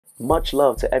Much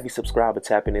love to every subscriber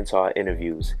tapping into our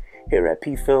interviews. Here at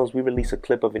PPhilms, we release a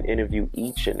clip of an interview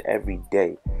each and every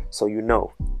day. So you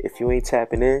know, if you ain't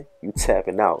tapping in, you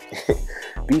tapping out.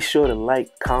 Be sure to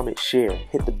like, comment, share,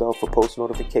 hit the bell for post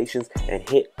notifications, and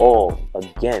hit all.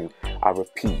 Again, I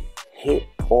repeat, hit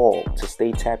all to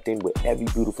stay tapped in with every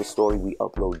beautiful story we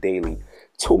upload daily.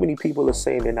 Too many people are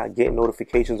saying they're not getting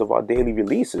notifications of our daily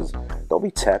releases. Don't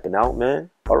be tapping out, man.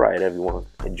 All right, everyone,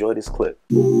 enjoy this clip.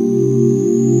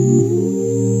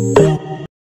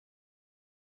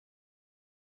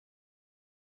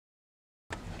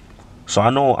 So I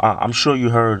know, I'm sure you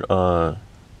heard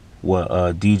what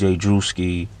DJ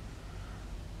Drewski,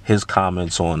 his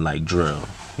comments on like drill.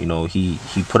 You know, he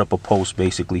put up a post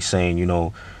basically saying, you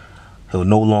know, he'll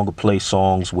no longer play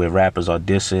songs where rappers are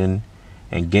dissing.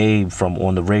 And Gabe from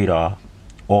On the Radar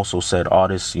also said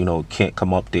artists, you know, can't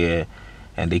come up there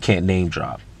and they can't name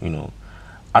drop. You know,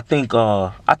 I think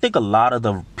a lot of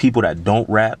the people that don't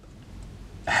rap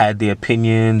had their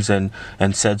opinions and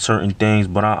said certain things,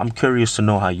 but I'm curious to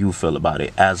know how you feel about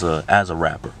it as a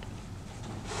rapper.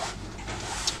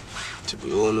 To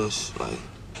be honest, like,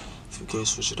 if you can't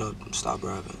switch it up, stop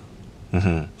rapping.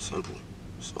 Simple.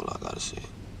 That's all I gotta say.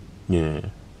 Yeah.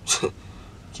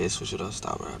 Can't switch it up,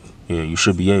 stop rapping. Yeah, you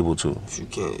should be able to. If you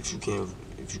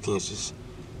can't just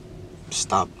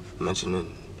stop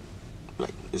mentioning,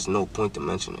 like, there's no point to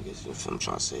mention, I guess, if I'm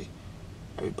trying to say.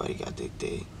 Everybody got their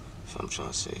day, if I'm trying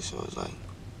to say. So it's like,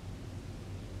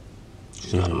 you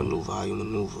just gotta maneuver how you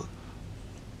maneuver.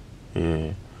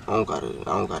 Yeah. I don't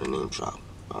gotta name drop.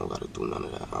 I don't gotta do none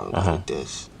of that. I don't gotta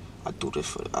diss. I do it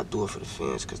for the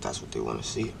fans, cause that's what they wanna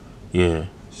see. Yeah.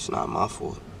 It's not my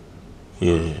fault.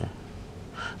 Yeah.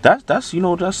 That's you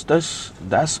know, that's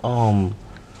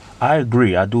I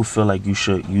agree. I do feel like you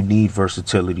need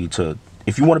versatility to,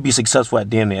 if you want to be successful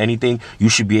at damn near anything, you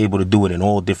should be able to do it in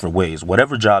all different ways.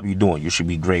 Whatever job you're doing, you should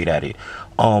be great at it.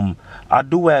 I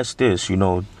do ask this, you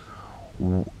know,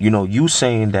 you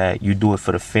saying that you do it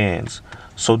for the fans.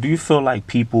 So do you feel like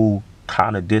people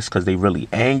kind of diss because they really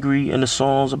angry in the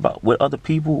songs about with other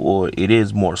people, or it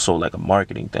is more so like a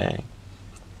marketing thing?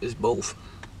 It's both.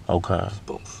 Okay. It's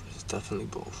both. It's definitely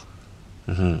both.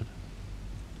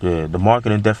 Yeah, the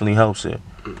marketing definitely helps it.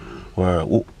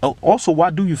 Also, why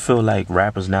do you feel like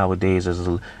rappers nowadays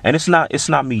and it's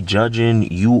not me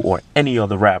judging you or any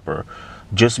other rapper,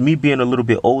 just me being a little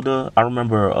bit older. I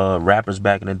remember rappers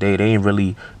back in the day, they ain't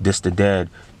really diss the dead.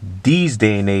 These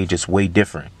day and age, it's way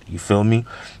different. You feel me?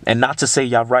 And not to say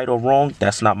y'all right or wrong,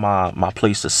 that's not my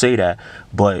place to say that.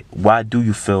 But why do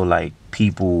you feel like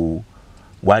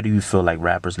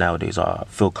rappers nowadays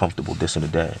feel comfortable dissing the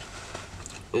dead?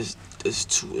 It's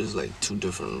like two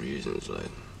different reasons.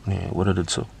 Like, yeah, what are the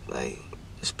two? Like,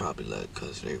 it's probably like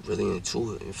cause they really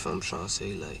into it. If I'm trying to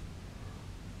say, like,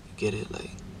 you get it, like,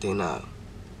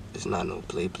 it's not no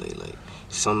play. Like,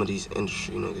 some of these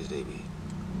industry niggas, they be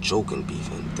joking,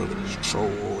 beefing, thinking it's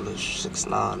troll, all this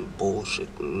 6ix9ine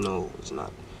bullshit. No, it's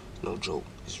not. No joke.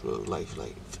 It's real life.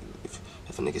 Like,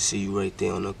 if a nigga see you right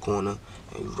there on the corner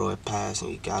and you roll it past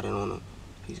and you got it on him,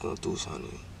 he's gonna do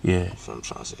something. Yeah. That's what I'm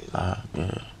trying to say. Like,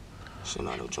 yeah. Shit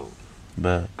not no joke.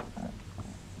 But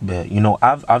you know,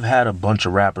 I've had a bunch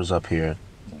of rappers up here,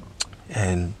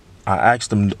 and I asked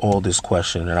them all this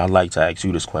question, and I'd like to ask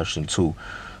you this question too.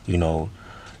 You know,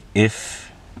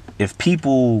 if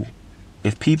people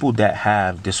that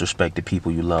have disrespected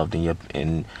people you loved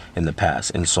in the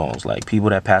past in songs, like people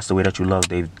that passed away that you loved,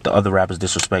 the other rappers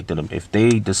disrespected them. If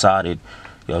they decided,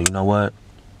 yo, you know what,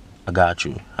 I got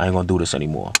you, I ain't gonna do this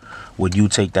anymore, would you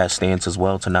take that stance as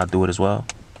well to not do it as well?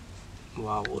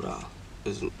 Why would I?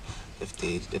 If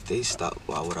they stop,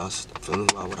 why would I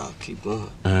keep going?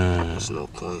 There's no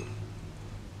point.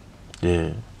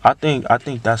 Yeah. I think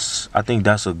that's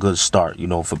a good start, you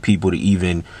know, for people to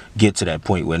even get to that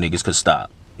point where niggas could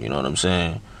stop. You know what I'm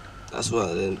saying? That's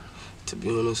why then, to be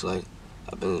honest, like,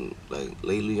 I've been, like,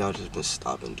 lately I've just been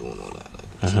stopping doing all that.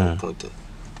 Like, there's no point to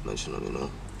mention them, you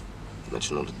know?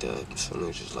 Mention all the dead, so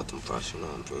niggas just let them brush, you know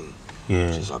what I mean?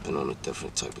 Yeah. Just I've been on a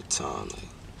different type of time, like,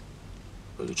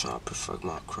 really trying to perfect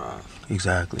my craft.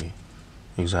 Exactly.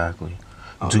 I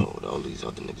don't know what all these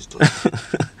other niggas doing.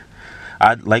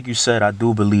 Like you said, I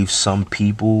do believe some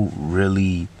people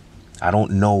really, I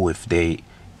don't know if they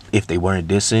weren't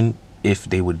dissing, if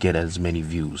they would get as many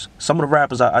views. Some of the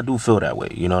rappers, I do feel that way.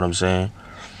 You know what I'm saying?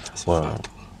 That's well, a fact.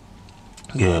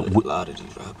 Yeah. A lot of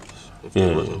these rappers, if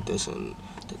they wasn't dissing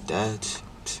the dads,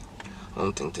 I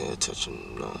don't think they're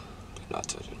touching. No, they're not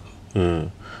touching. Yeah.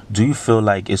 Do you feel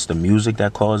like it's the music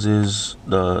that causes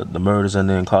the murders and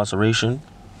the incarceration?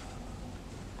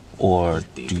 Or it's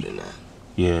deeper than that.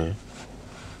 Yeah.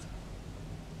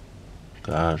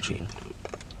 Got you.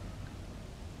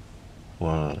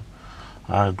 Well,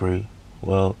 I agree.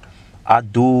 Well, I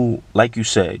do, like you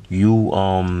said, you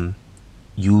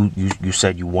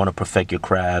said you want to perfect your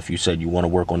craft. You said you want to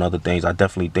work on other things. I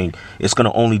definitely think it's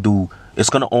gonna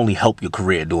only help your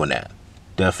career doing that.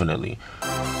 Definitely.